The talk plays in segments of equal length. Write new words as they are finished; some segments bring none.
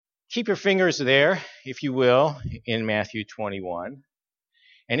Keep your fingers there, if you will, in Matthew 21.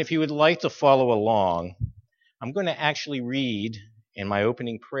 And if you would like to follow along, I'm going to actually read, and my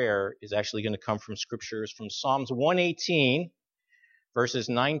opening prayer is actually going to come from scriptures from Psalms 118, verses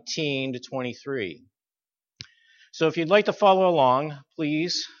 19 to 23. So if you'd like to follow along,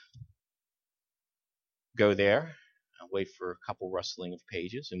 please go there. I'll wait for a couple rustling of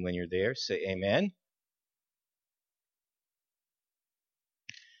pages, and when you're there, say amen.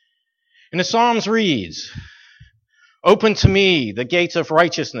 And the Psalms reads, "Open to me the gates of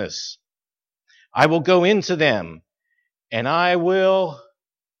righteousness. I will go into them, and I will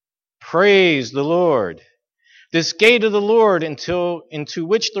praise the Lord. This gate of the Lord into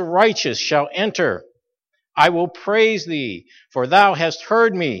which the righteous shall enter. I will praise thee, for thou hast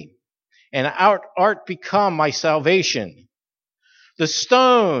heard me, and art become my salvation. The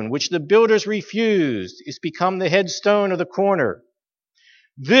stone which the builders refused is become the headstone of the corner.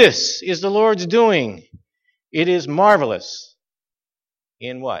 This is the Lord's doing. It is marvelous."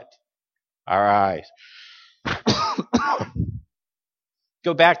 In what? Our eyes.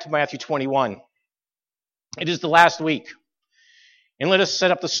 Go back to Matthew 21. It is the last week. And let us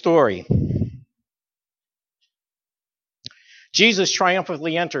set up the story. Jesus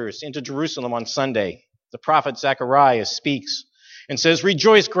triumphantly enters into Jerusalem on Sunday. The prophet Zechariah speaks and says,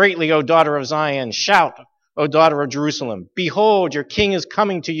 "Rejoice greatly, O daughter of Zion. Shout, O daughter of Jerusalem. Behold, your king is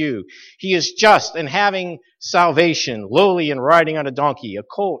coming to you. He is just and having salvation, lowly and riding on a donkey, a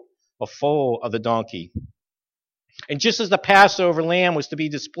colt, a foal of the donkey." And just as the Passover lamb was to be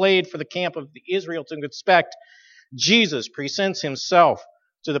displayed for the camp of Israel to inspect, Jesus presents himself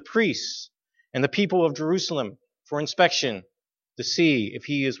to the priests and the people of Jerusalem for inspection to see if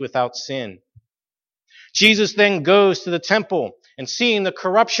he is without sin. Jesus then goes to the temple, and seeing the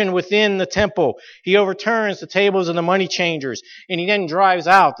corruption within the temple, he overturns the tables of the money changers, and he then drives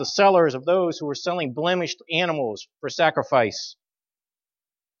out the sellers of those who were selling blemished animals for sacrifice.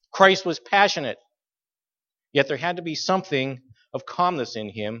 Christ was passionate, yet there had to be something of calmness in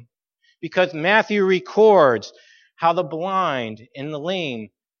him, because Matthew records how the blind and the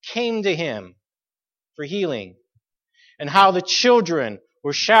lame came to him for healing, and how the children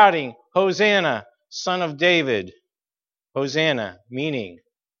were shouting, "Hosanna, Son of David." Hosanna, meaning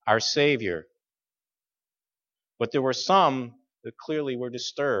our Savior. But there were some that clearly were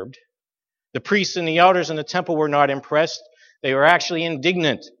disturbed. The priests and the elders in the temple were not impressed. They were actually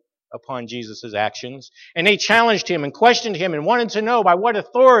indignant upon Jesus' actions. And they challenged him and questioned him and wanted to know by what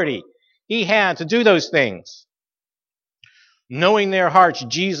authority he had to do those things. Knowing their hearts,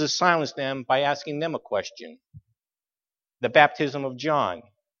 Jesus silenced them by asking them a question. The baptism of John,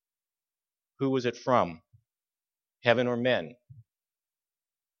 who was it from? Heaven or men?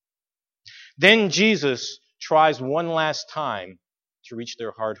 Then Jesus tries one last time to reach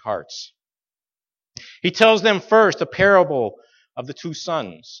their hard hearts. He tells them first a parable of the two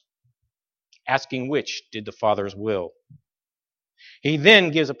sons, asking which did the Father's will. He then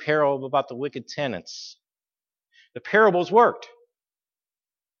gives a parable about the wicked tenants. The parables worked,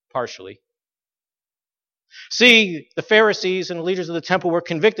 partially. See, the Pharisees and the leaders of the temple were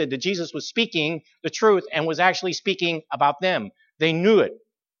convicted that Jesus was speaking the truth and was actually speaking about them. They knew it.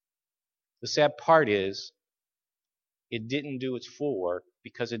 The sad part is, it didn't do its full work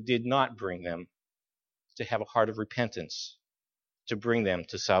because it did not bring them to have a heart of repentance, to bring them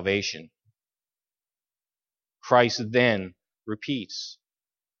to salvation. Christ then repeats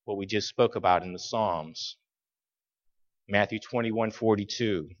what we just spoke about in the Psalms. Matthew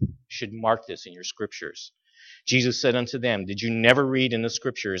 21:42 should mark this in your scriptures. Jesus said unto them, "Did you never read in the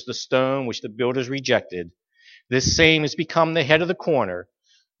scriptures, the stone which the builders rejected, this same has become the head of the corner.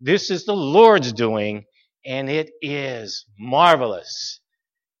 This is the Lord's doing, and it is marvelous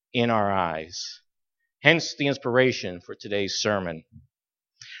in our eyes." Hence the inspiration for today's sermon.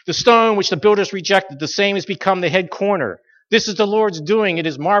 The stone which the builders rejected, the same has become the head corner. This is the Lord's doing. It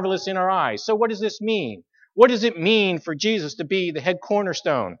is marvelous in our eyes. So what does this mean? What does it mean for Jesus to be the head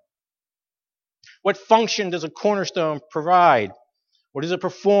cornerstone? What function does a cornerstone provide? What does it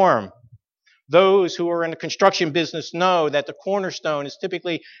perform? Those who are in the construction business know that the cornerstone is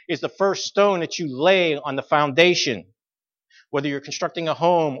typically the first stone that you lay on the foundation, whether you're constructing a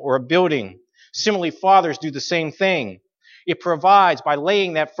home or a building. Similarly, fathers do the same thing. It provides, by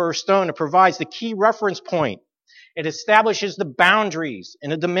laying that first stone, it provides the key reference point. It establishes the boundaries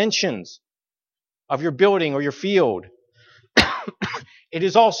and the dimensions of your building or your field. It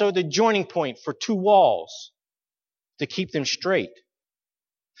is also the joining point for two walls to keep them straight.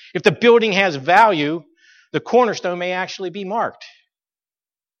 If the building has value, the cornerstone may actually be marked.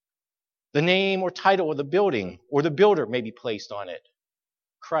 The name or title of the building or the builder may be placed on it.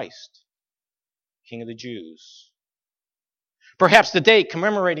 Christ, King of the Jews. Perhaps the date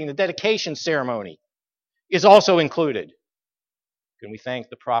commemorating the dedication ceremony is also included. Can we thank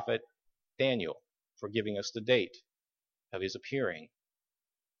the prophet Daniel for giving us the date of his appearing?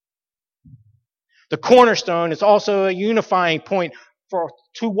 The cornerstone is also a unifying point for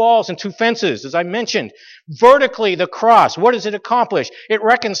two walls and two fences, as I mentioned. Vertically, the cross, what does it accomplish? It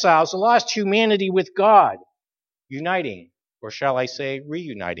reconciles the lost humanity with God, uniting, or shall I say,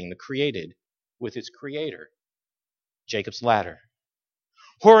 reuniting the created with its creator. Jacob's ladder.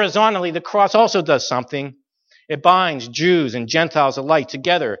 Horizontally, the cross also does something. It binds Jews and Gentiles alike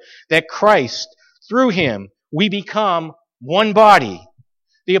together, that Christ, through him, we become one body.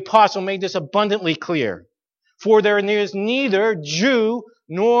 The apostle made this abundantly clear. For there is neither Jew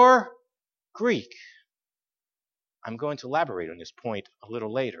nor Greek. I'm going to elaborate on this point a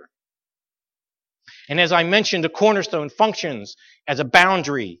little later. And as I mentioned, the cornerstone functions as a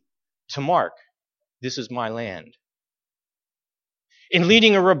boundary to mark, this is my land. In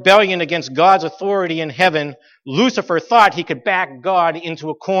leading a rebellion against God's authority in heaven, Lucifer thought he could back God into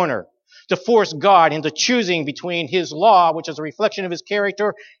a corner, to force God into choosing between his law, which is a reflection of his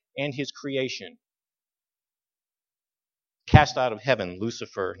character, and his creation. Cast out of heaven,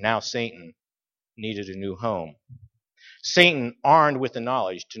 Lucifer, now Satan, needed a new home. Satan, armed with the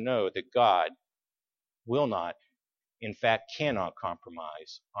knowledge to know that God will not, in fact cannot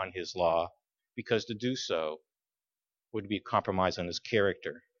compromise on his law, because to do so would be a compromise on his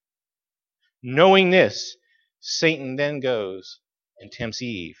character. Knowing this, Satan then goes and tempts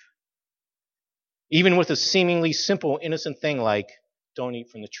Eve. Even with a seemingly simple, innocent thing like, don't eat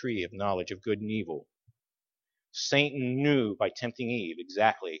from the tree of knowledge of good and evil. Satan knew by tempting Eve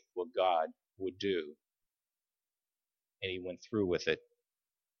exactly what God would do. And he went through with it.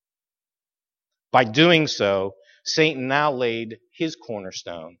 By doing so, Satan now laid his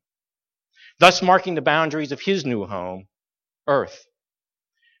cornerstone, thus marking the boundaries of his new home, earth,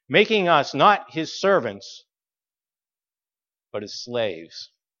 making us not his servants, but his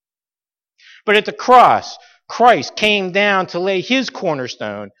slaves. But at the cross, Christ came down to lay his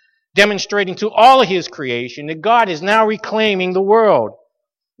cornerstone, demonstrating to all of his creation that God is now reclaiming the world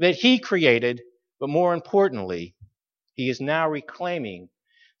that he created, but more importantly, he is now reclaiming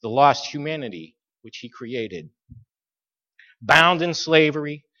the lost humanity which he created. Bound in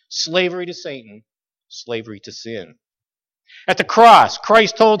slavery, slavery to Satan, slavery to sin. At the cross,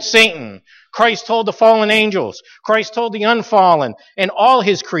 Christ told Satan, Christ told the fallen angels, Christ told the unfallen, and all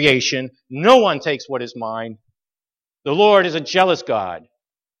his creation, no one takes what is mine. The Lord is a jealous God,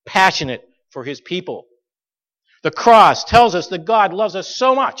 passionate for his people. The cross tells us that God loves us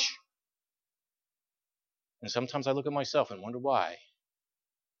so much. And sometimes I look at myself and wonder why.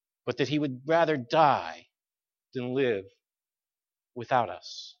 But that he would rather die than live without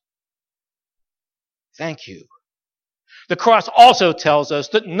us. Thank you. The cross also tells us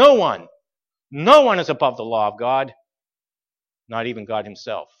that no one is above the law of God, not even God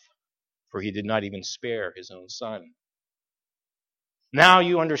himself, for he did not even spare his own son. Now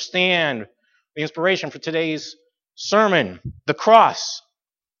you understand the inspiration for today's sermon, the cross.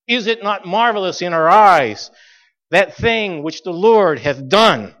 Is it not marvelous in our eyes, that thing which the Lord hath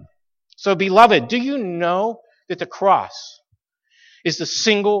done? So, beloved, do you know that the cross is the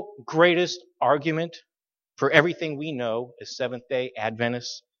single greatest argument for everything we know as Seventh-day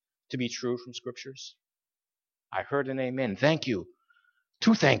Adventists to be true from Scriptures? I heard an amen. Thank you.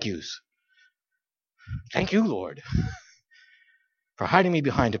 2 thank yous. Thank you, Lord, for hiding me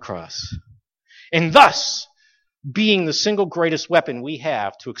behind a cross. And thus, being the single greatest weapon we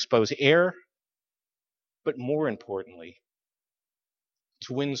have to expose error, but more importantly,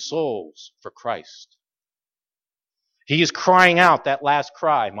 to win souls for Christ. He is crying out that last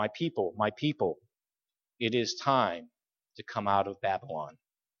cry, my people, it is time to come out of Babylon.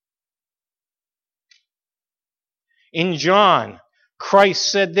 In John,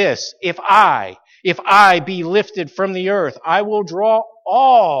 Christ said this, if I be lifted from the earth, I will draw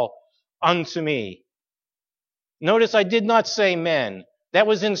all unto me. Notice I did not say men. That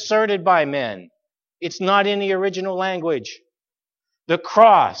was inserted by men. It's not in the original language. The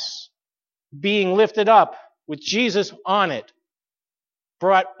cross being lifted up with Jesus on it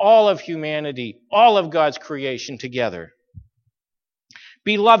brought all of humanity, all of God's creation together.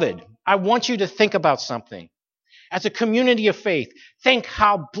 Beloved, I want you to think about something. As a community of faith, think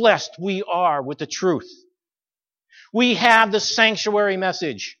how blessed we are with the truth. We have the sanctuary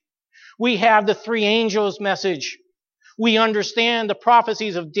message. We have the 3 angels message. We understand the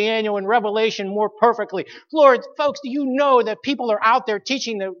prophecies of Daniel and Revelation more perfectly. Lord, folks, do you know that people are out there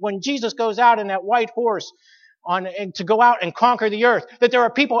teaching that when Jesus goes out in that white horse, and to go out and conquer the earth, that there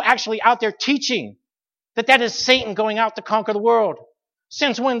are people actually out there teaching that is Satan going out to conquer the world.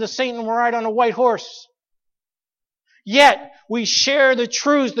 Since when does Satan ride on a white horse? Yet we share the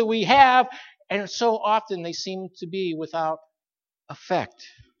truths that we have, and so often they seem to be without effect.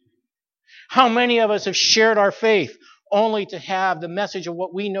 How many of us have shared our faith only to have the message of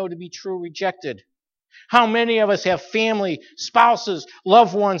what we know to be true rejected? How many of us have family, spouses,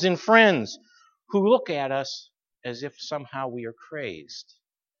 loved ones, and friends who look at us as if somehow we are crazed?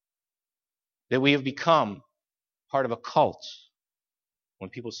 That we have become part of a cult. When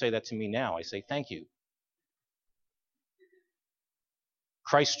people say that to me now, I say, thank you.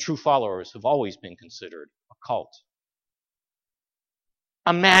 Christ's true followers have always been considered a cult.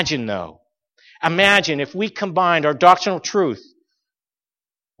 Imagine if we combined our doctrinal truth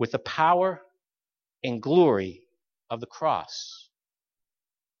with the power and glory of the cross.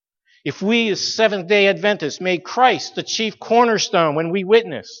 If we as Seventh-day Adventists made Christ the chief cornerstone when we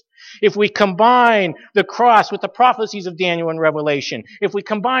witness, if we combine the cross with the prophecies of Daniel and Revelation, if we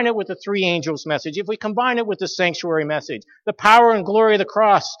combine it with the three angels message, if we combine it with the sanctuary message, the power and glory of the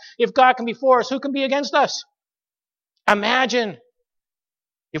cross, if God can be for us, who can be against us? Imagine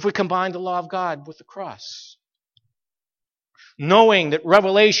if we combine the law of God with the cross. Knowing that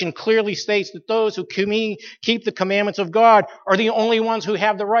Revelation clearly states that those who keep the commandments of God are the only ones who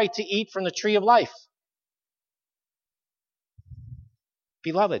have the right to eat from the tree of life.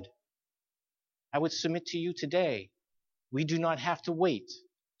 Beloved, I would submit to you today, we do not have to wait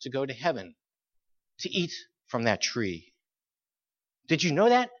to go to heaven to eat from that tree. Did you know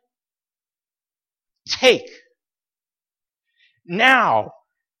that? Take. Now.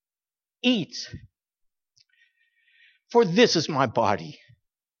 Eat. For this is my body,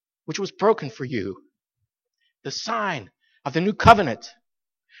 which was broken for you. The sign of the new covenant.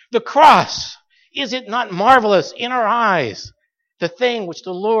 The cross. Is it not marvelous in our eyes? The thing which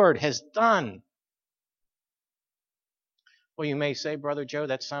the Lord has done. Well, you may say, Brother Joe,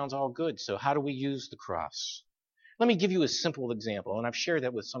 that sounds all good. So how do we use the cross? Let me give you a simple example, and I've shared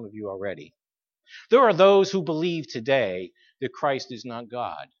that with some of you already. There are those who believe today that Christ is not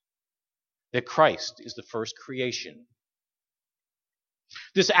God, that Christ is the first creation.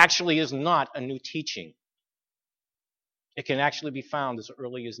 This actually is not a new teaching. It can actually be found as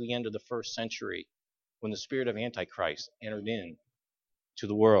early as the end of the first century, when the spirit of Antichrist entered in to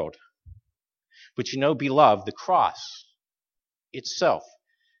the world. But you know, beloved, the cross itself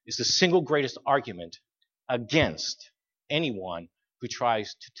is the single greatest argument against anyone who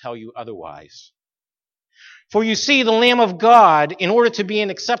tries to tell you otherwise. For you see, the Lamb of God, in order to be an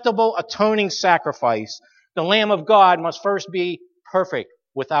acceptable atoning sacrifice, the Lamb of God must first be perfect,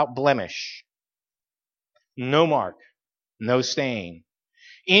 without blemish. No mark, no stain.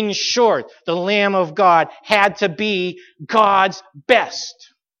 In short, the Lamb of God had to be God's best.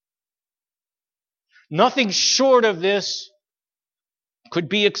 Nothing short of this could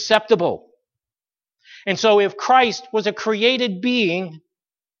be acceptable. And so if Christ was a created being,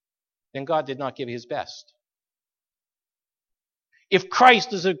 then God did not give his best. If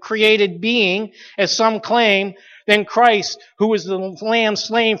Christ is a created being, as some claim, then Christ, who was the Lamb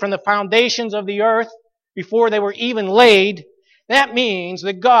slain from the foundations of the earth before they were even laid, that means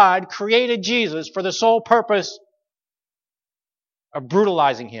that God created Jesus for the sole purpose of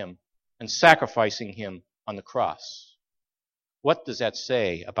brutalizing him and sacrificing him on the cross. What does that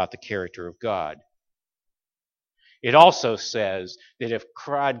say about the character of God? It also says that if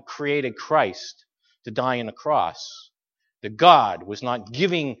God created Christ to die on the cross, that God was not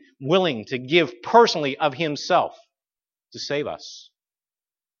willing to give personally of himself to save us.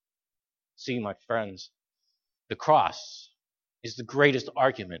 See, my friends, the cross is the greatest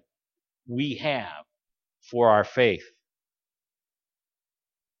argument we have for our faith.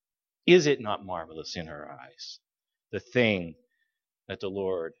 Is it not marvelous in our eyes, the thing that the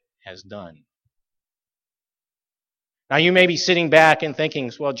Lord has done? Now, you may be sitting back and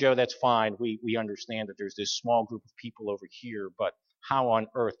thinking, well, Joe, that's fine. We understand that there's this small group of people over here, but how on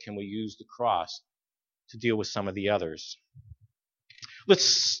earth can we use the cross to deal with some of the others?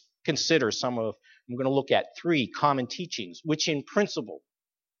 Let's consider I'm going to look at 3 common teachings, which in principle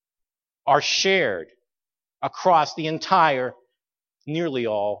are shared across the entire, nearly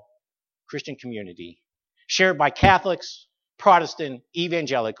all, Christian community, shared by Catholics, Protestant,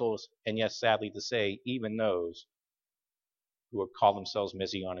 evangelicals, and yes, sadly to say, even those who call themselves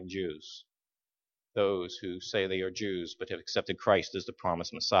Messianic Jews. Those who say they are Jews but have accepted Christ as the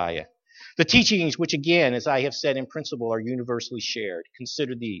promised Messiah. The teachings, which again, as I have said in principle, are universally shared.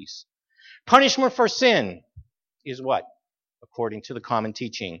 Consider these. Punishment for sin is what? According to the common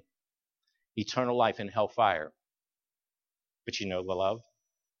teaching, eternal life in hellfire. But you know, beloved,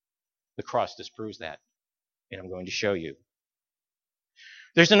 the cross disproves that, and I'm going to show you.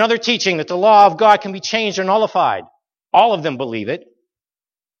 There's another teaching that the law of God can be changed or nullified. All of them believe it.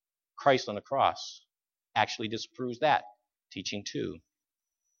 Christ on the cross actually disproves that teaching too.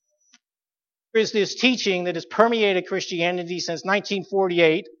 There is this teaching that has permeated Christianity since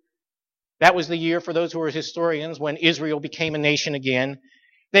 1948. That was the year, for those who are historians, when Israel became a nation again.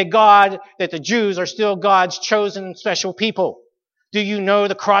 That the Jews are still God's chosen special people. Do you know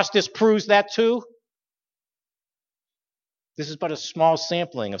the cross disproves that too? This is but a small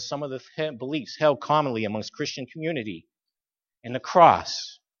sampling of some of the beliefs held commonly amongst Christian community. And the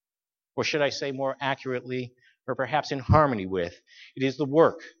cross, or should I say more accurately, or perhaps in harmony with, it is the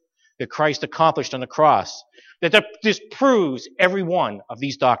work that Christ accomplished on the cross that disproves every one of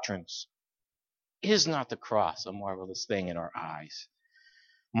these doctrines. Is not the cross a marvelous thing in our eyes?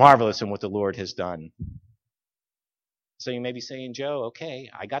 Marvelous in what the Lord has done. So you may be saying, Joe, okay,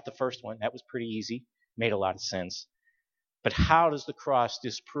 I got the first one. That was pretty easy. Made a lot of sense. But how does the cross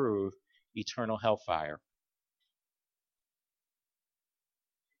disprove eternal hellfire?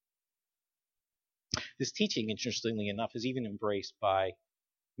 This teaching, interestingly enough, is even embraced by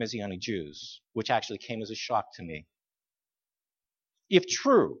Messianic Jews, which actually came as a shock to me. If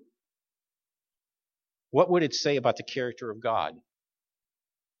true, what would it say about the character of God?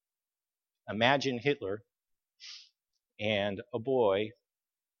 Imagine Hitler and a boy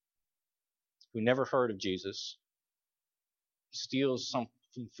who never heard of Jesus, steals some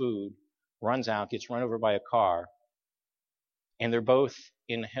food, runs out, gets run over by a car, and they're both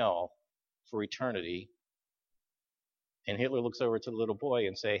in hell for eternity. And Hitler looks over to the little boy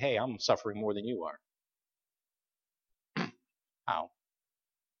and say, hey, I'm suffering more than you are. How?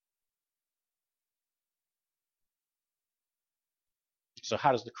 So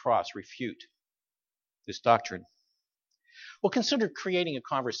how does the cross refute this doctrine? Well, consider creating a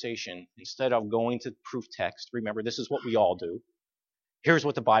conversation instead of going to proof text. Remember, this is what we all do. Here's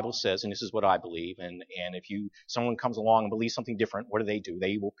what the Bible says, and this is what I believe. And if someone comes along and believes something different, what do?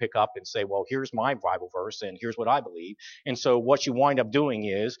 They will pick up and say, well, here's my Bible verse, and here's what I believe. And so what you wind up doing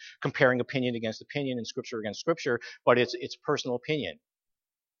is comparing opinion against opinion and Scripture against Scripture, but it's personal opinion.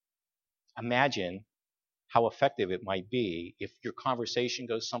 Imagine how effective it might be if your conversation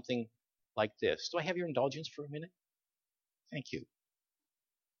goes something like this. Do I have your indulgence for a minute? Thank you.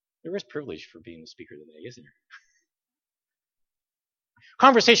 There is privilege for being the speaker today, isn't there?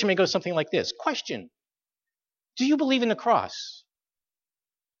 Conversation may go something like this. Question: do you believe in the cross?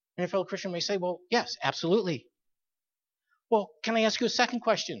 And a fellow Christian may say, well, yes, absolutely. Well, can I ask you a second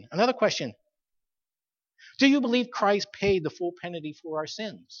question? Another question. Do you believe Christ paid the full penalty for our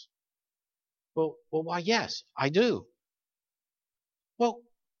sins? Well, why, yes, I do. Well,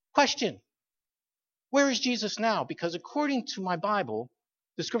 question. Where is Jesus now? Because according to my Bible,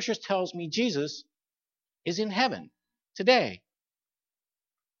 the Scriptures tells me Jesus is in heaven today.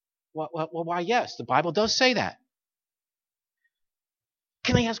 Well, why, yes, the Bible does say that.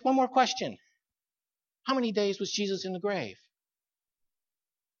 Can I ask one more question? How many days was Jesus in the grave?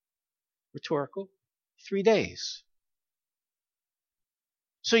 Rhetorical. 3 days.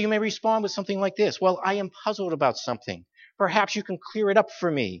 So you may respond with something like this. Well, I am puzzled about something. Perhaps you can clear it up for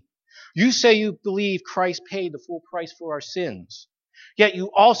me. You say you believe Christ paid the full price for our sins. Yet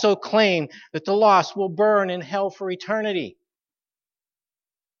you also claim that the lost will burn in hell for eternity.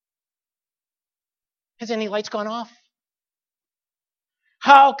 Has any lights gone off?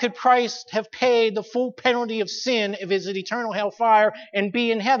 How could Christ have paid the full penalty of sin if it's an eternal hellfire and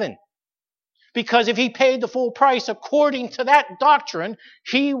be in heaven? Because if he paid the full price according to that doctrine,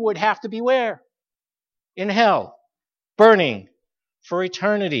 he would have to be where? In hell, burning for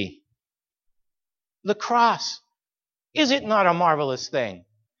eternity. The cross, is it not a marvelous thing?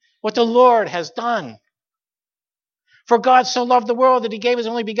 What the Lord has done. For God so loved the world that he gave his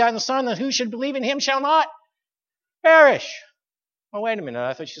only begotten Son, that who should believe in him shall not perish. Oh, wait a minute.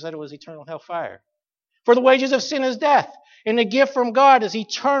 I thought you said it was eternal hellfire. For the wages of sin is death, and the gift from God is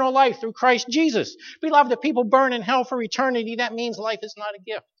eternal life through Christ Jesus. Beloved, if people burn in hell for eternity, that means life is not a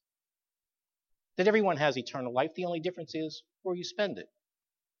gift. That everyone has eternal life. The only difference is where you spend it.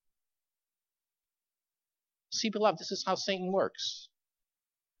 See, beloved, this is how Satan works.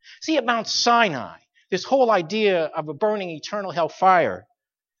 See, at Mount Sinai, this whole idea of a burning eternal hellfire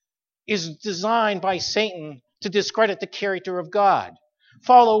is designed by Satan to discredit the character of God.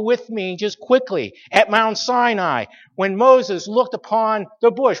 Follow with me just quickly. At Mount Sinai, when Moses looked upon the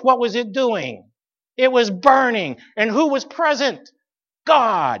bush, what was it doing? It was burning. And who was present?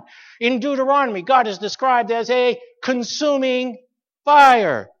 God. In Deuteronomy, God is described as a consuming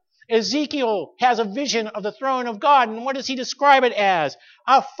fire. Ezekiel has a vision of the throne of God, and what does he describe it as?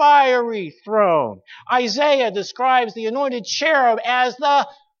 A fiery throne. Isaiah describes the anointed cherub as the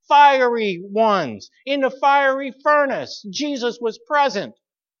fiery ones. In the fiery furnace, Jesus was present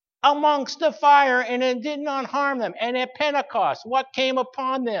amongst the fire, and it did not harm them. And at Pentecost, what came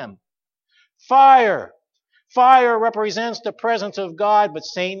upon them? Fire. Fire represents the presence of God, but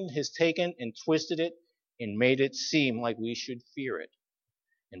Satan has taken and twisted it and made it seem like we should fear it.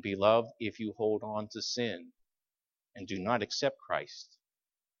 And beloved, if you hold on to sin and do not accept Christ,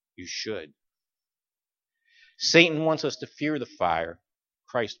 you should. Satan wants us to fear the fire.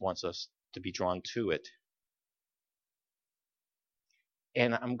 Christ wants us to be drawn to it.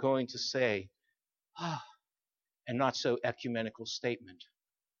 And I'm going to say, a not so ecumenical statement.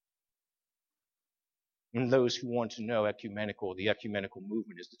 And those who want to know the ecumenical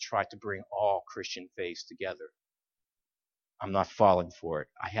movement is to try to bring all Christian faiths together. I'm not falling for it.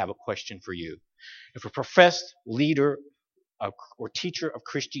 I have a question for you. If a professed leader or teacher of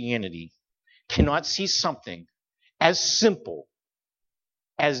Christianity cannot see something as simple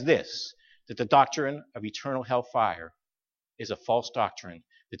as this, that the doctrine of eternal hellfire is a false doctrine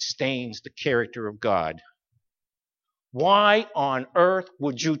that stains the character of God, why on earth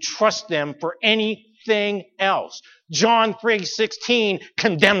would you trust them for anything else? John 3:16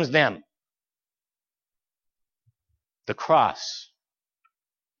 condemns them. The cross.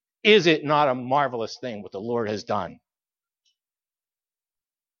 Is it not a marvelous thing what the Lord has done?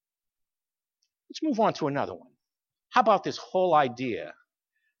 Let's move on to another one. How about this whole idea?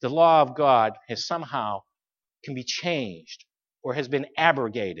 The law of God has somehow can be changed or has been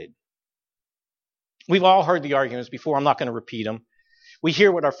abrogated. We've all heard the arguments before. I'm not going to repeat them. We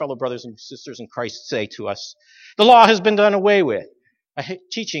hear what our fellow brothers and sisters in Christ say to us. The law has been done away with. A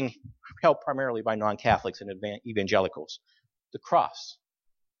teaching held primarily by non-Catholics and evangelicals. The cross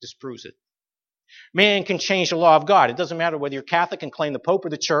disproves it. Man can change the law of God. It doesn't matter whether you're Catholic and claim the Pope or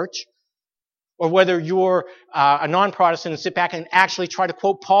the Church, or whether you're a non-Protestant and sit back and actually try to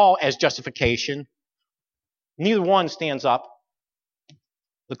quote Paul as justification. Neither one stands up.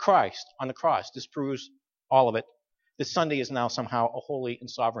 The Christ on the cross disproves all of it. This Sunday is now somehow a holy and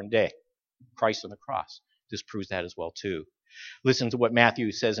sovereign day. Christ on the cross disproves that as well too. Listen to what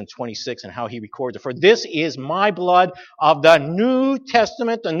Matthew says in 26 and how he records it. For this is my blood of the New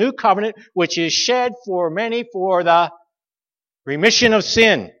Testament, the new covenant, which is shed for many for the remission of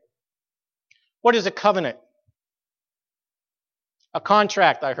sin. What is a covenant? A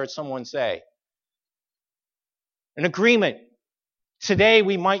contract, I heard someone say. An agreement. Today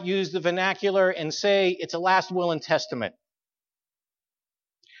we might use the vernacular and say it's a last will and testament.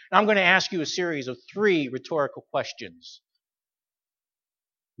 Now I'm going to ask you a series of 3 rhetorical questions.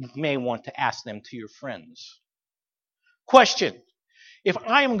 You may want to ask them to your friends. Question. If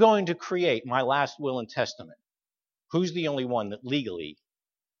I am going to create my last will and testament, who's the only one that legally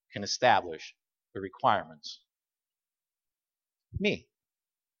can establish the requirements? Me.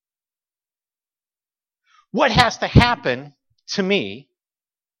 What has to happen to me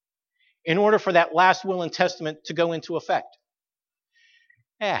in order for that last will and testament to go into effect?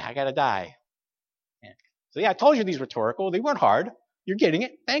 I gotta die. So I told you these rhetorical. They weren't hard. You're getting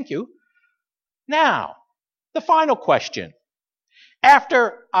it. Thank you. Now, the final question.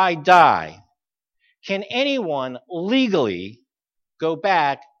 After I die, can anyone legally go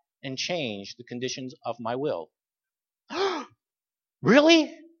back and change the conditions of my will?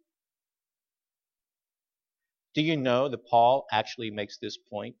 Really? Do you know that Paul actually makes this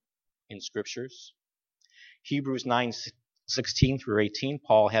point in Scriptures? Hebrews 9:16 through 18,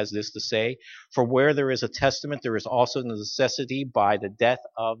 Paul has this to say, for where there is a testament, there is also necessity by the death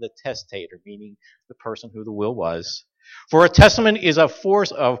of the testator, meaning the person who the will was. For a testament is of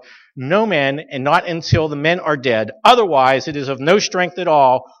force of no man, and not until the men are dead. Otherwise, it is of no strength at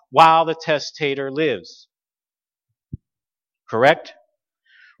all while the testator lives. Correct?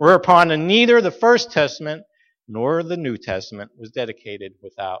 Whereupon neither the first testament nor the New Testament was dedicated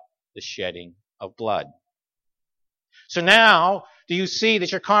without the shedding of blood. So now, do you see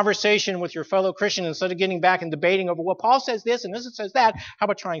that your conversation with your fellow Christian, instead of getting back and debating over, well, Paul says this and this says that, how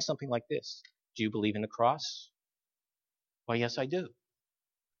about trying something like this? Do you believe in the cross? Well, yes, I do.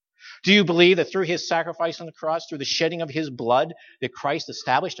 Do you believe that through his sacrifice on the cross, through the shedding of his blood, that Christ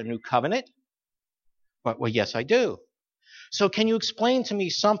established a new covenant? Well, yes, I do. So can you explain to me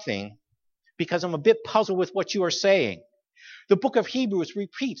something? Because I'm a bit puzzled with what you are saying. The book of Hebrews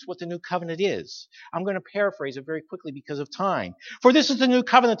repeats what the new covenant is. I'm going to paraphrase it very quickly because of time. For this is the new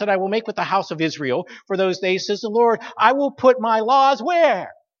covenant that I will make with the house of Israel. For those days, says the Lord, I will put my laws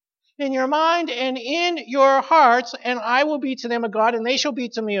where? in your mind and in your hearts, and I will be to them a God, and they shall be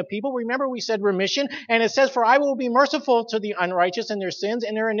to me a people. Remember, we said remission, and it says, for I will be merciful to the unrighteous, and their sins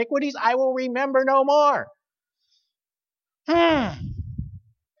and their iniquities I will remember no more.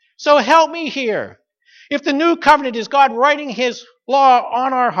 So help me here. If the new covenant is God writing his law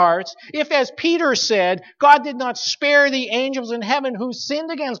on our hearts, if, as Peter said, God did not spare the angels in heaven who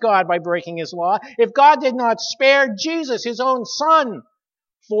sinned against God by breaking his law, if God did not spare Jesus, his own son,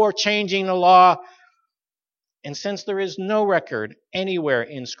 for changing the law, and since there is no record anywhere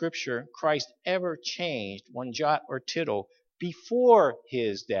in Scripture Christ ever changed one jot or tittle before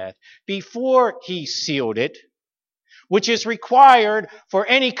his death, before he sealed it, which is required for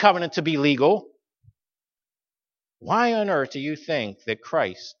any covenant to be legal, why on earth do you think that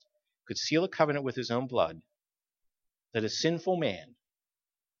Christ could seal a covenant with his own blood, that a sinful man,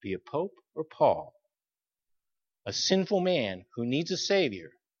 be it Pope or Paul, a sinful man who needs a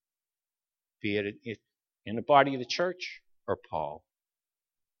Savior, be it in the body of the church or Paul,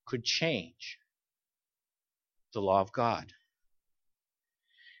 could change the law of God?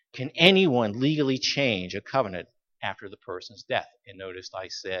 Can anyone legally change a covenant after the person's death? And notice I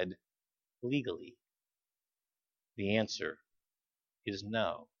said legally. The answer is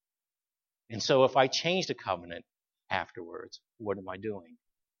no. And so if I change the covenant afterwards, what am I doing?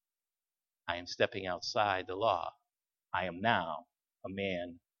 I am stepping outside the law. I am now a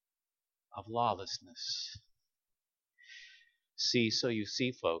man of lawlessness. So you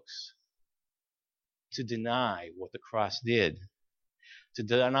see, folks, to deny what the cross did, to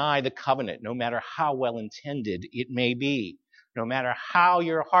deny the covenant, no matter how well intended it may be, no matter how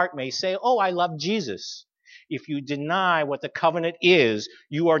your heart may say, oh, I love Jesus. If you deny what the covenant is,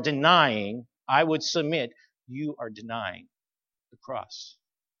 you are denying, I would submit, you are denying the cross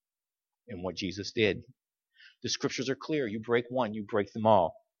and what Jesus did. The scriptures are clear. You break one, you break them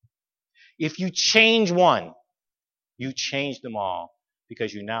all. If you change one, you change them all,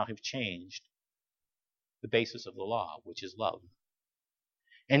 because you now have changed the basis of the law, which is love.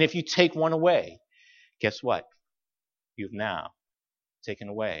 And if you take one away, guess what? You've now taken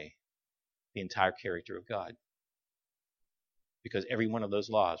away the entire character of God, because every one of those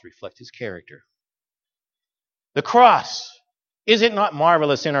laws reflect his character. The cross, is it not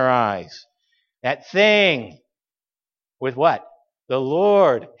marvelous in our eyes? That thing with what the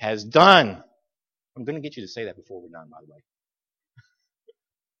Lord has done. I'm going to get you to say that before we're done, by the way.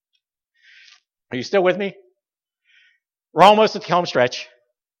 Are you still with me? We're almost at the home stretch.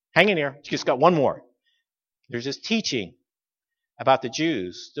 Hang in here. Just got one more. There's this teaching about the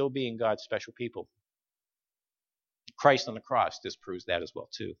Jews still being God's special people. Christ on the cross disproves that as well,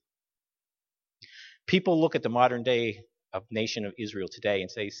 too. People look at the modern day of nation of Israel today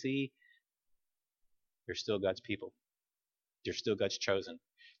and say, see, they're still God's people. They're still God's chosen.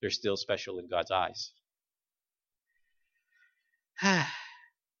 They're still special in God's eyes. To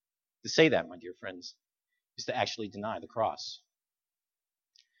say that, my dear friends, is to actually deny the cross.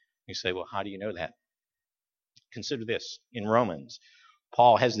 You say, well, how do you know that? Consider this. In Romans,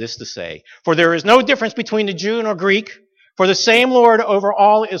 Paul has this to say, for there is no difference between the Jew nor Greek, for the same Lord over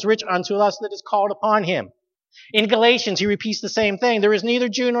all is rich unto us that is called upon him. In Galatians, he repeats the same thing. There is neither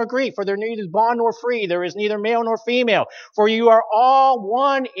Jew nor Greek, for there is neither bond nor free. There is neither male nor female, for you are all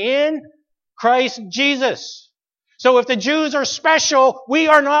one in Christ Jesus. So if the Jews are special, we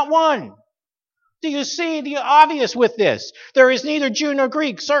are not one. Do you see the obvious with this? There is neither Jew nor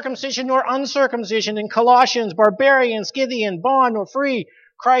Greek, circumcision nor uncircumcision. In Colossians, barbarian, Scythian, bond nor free.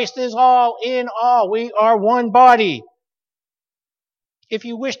 Christ is all in all. We are one body. If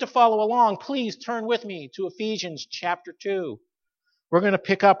you wish to follow along, please turn with me to Ephesians chapter 2. We're going to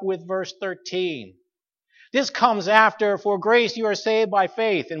pick up with verse 13. This comes after, for grace you are saved by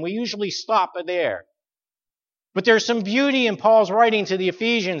faith, and we usually stop there. But there's some beauty in Paul's writing to the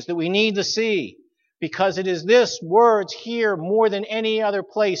Ephesians that we need to see, because it is this words here more than any other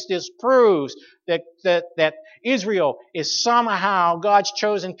place. This proves that Israel is somehow God's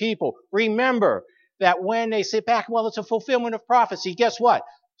chosen people. Remember that when they sit back, well, it's a fulfillment of prophecy. Guess what?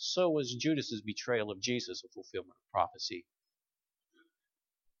 So was Judas's betrayal of Jesus a fulfillment of prophecy.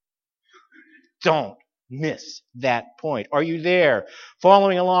 Don't miss that point. Are you there?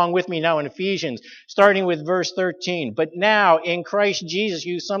 Following along with me now in Ephesians, starting with verse 13. But now in Christ Jesus,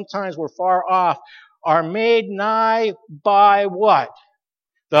 you sometimes were far off, are made nigh by what?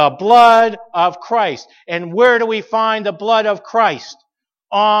 The blood of Christ. And where do we find the blood of Christ?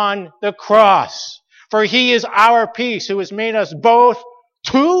 On the cross. For he is our peace, who has made us both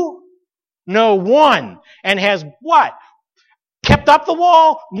two? No, one. And has what? Kept up the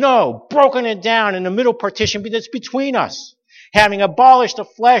wall? No. Broken it down in the middle partition that's between us. having abolished the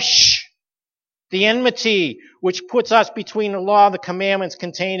flesh, the enmity which puts us between the law and the commandments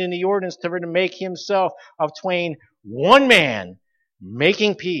contained in the ordinance, to make himself of twain one man,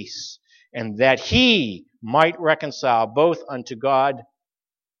 making peace, and that he might reconcile both unto God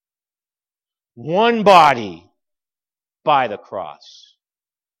one body by the cross,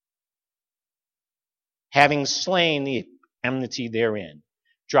 having slain the enmity therein.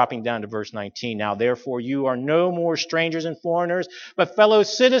 Dropping down to verse 19. Now therefore you are no more strangers and foreigners, but fellow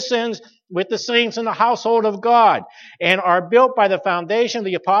citizens with the saints in the household of God, and are built by the foundation of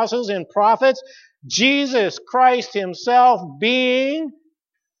the apostles and prophets, Jesus Christ himself being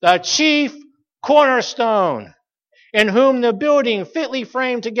the chief cornerstone, in whom the building fitly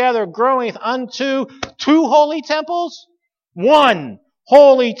framed together groweth unto two holy temples, one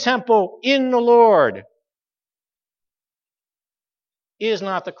holy temple in the Lord. Is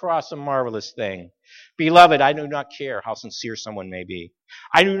not the cross a marvelous thing? Beloved, I do not care how sincere someone may be.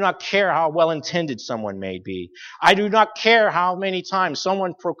 I do not care how well-intended someone may be. I do not care how many times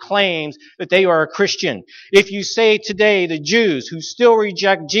someone proclaims that they are a Christian. If you say today the Jews who still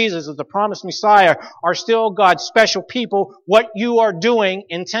reject Jesus as the promised Messiah are still God's special people, what you are doing,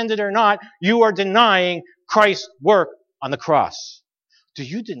 intended or not, you are denying Christ's work on the cross. Do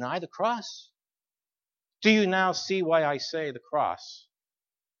you deny the cross? Do you now see why I say the cross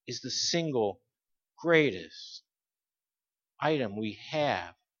is the single greatest item we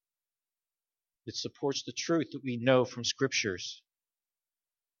have that supports the truth that we know from Scriptures?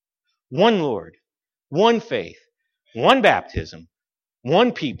 One Lord, one faith, one baptism,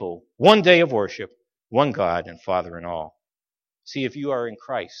 one people, one day of worship, one God and Father in all. See, if you are in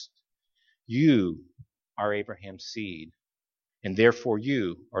Christ, you are Abraham's seed, and therefore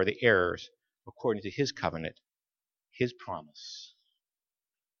you are the heirs according to his covenant, his promise.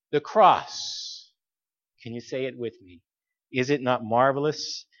 The cross, can you say it with me? Is it not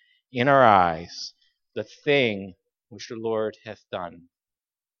marvelous in our eyes, the thing which the Lord hath done?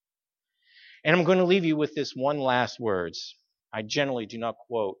 And I'm going to leave you with this one last words. I generally do not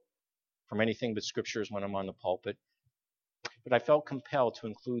quote from anything but scriptures when I'm on the pulpit, but I felt compelled to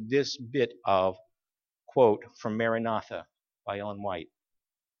include this bit of quote from Maranatha by Ellen White.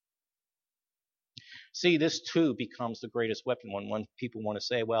 See, this too becomes the greatest weapon when people want to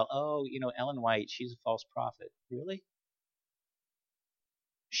say, well, Ellen White, she's a false prophet. Really?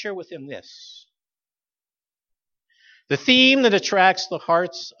 Share with them this. The theme that attracts the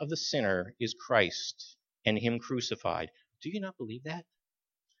hearts of the sinner is Christ and him crucified. Do you not believe that?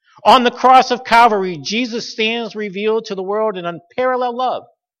 On the cross of Calvary, Jesus stands revealed to the world in unparalleled love.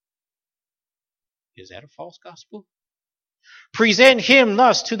 Is that a false gospel? Present him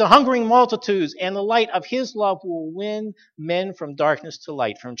thus to the hungering multitudes, and the light of his love will win men from darkness to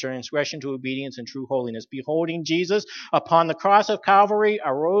light, from transgression to obedience and true holiness. Beholding Jesus upon the cross of Calvary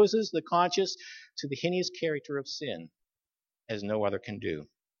arouses the conscience to the heinous character of sin, as no other can do.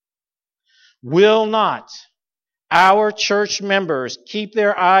 Will not our church members keep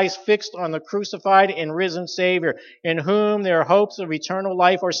their eyes fixed on the crucified and risen Savior, in whom their hopes of eternal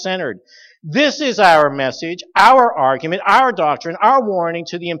life are centered? This is our message, our argument, our doctrine, our warning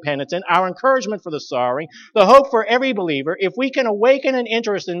to the impenitent, our encouragement for the sorrowing, the hope for every believer. If we can awaken an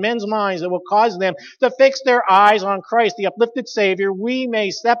interest in men's minds that will cause them to fix their eyes on Christ, the uplifted Savior, we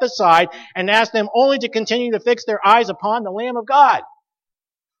may step aside and ask them only to continue to fix their eyes upon the Lamb of God.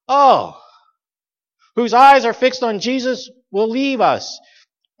 Oh, whose eyes are fixed on Jesus will leave us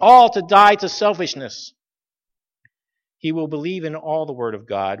all to die to selfishness. He will believe in all the Word of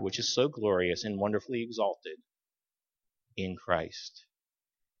God, which is so glorious and wonderfully exalted in Christ.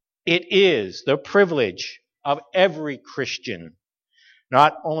 It is the privilege of every Christian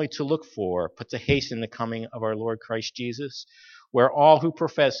not only to look for, but to hasten the coming of our Lord Christ Jesus, where all who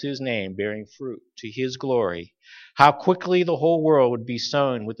profess his name bearing fruit to his glory, how quickly the whole world would be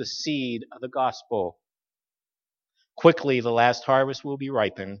sown with the seed of the gospel. Quickly the last harvest will be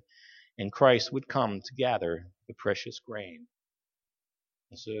ripened, and Christ would come to gather the precious grain.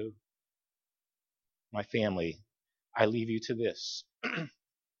 And so, my family, I leave you to this.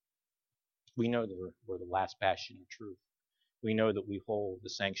 We know that we're the last bastion of truth. We know that we hold the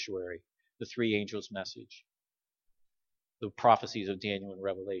sanctuary, the three angels' message, the prophecies of Daniel and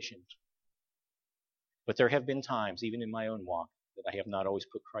Revelation. But there have been times, even in my own walk, that I have not always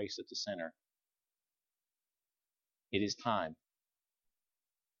put Christ at the center. It is time.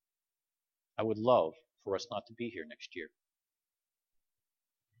 I would love for us not to be here next year.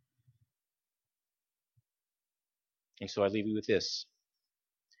 And so I leave you with this.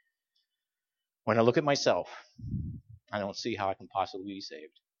 When I look at myself, I don't see how I can possibly be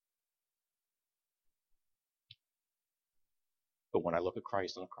saved. But when I look at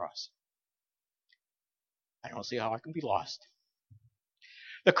Christ on the cross, I don't see how I can be lost.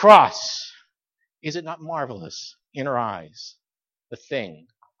 The cross, is it not marvelous in our eyes, the thing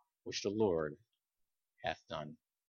which the Lord hath done?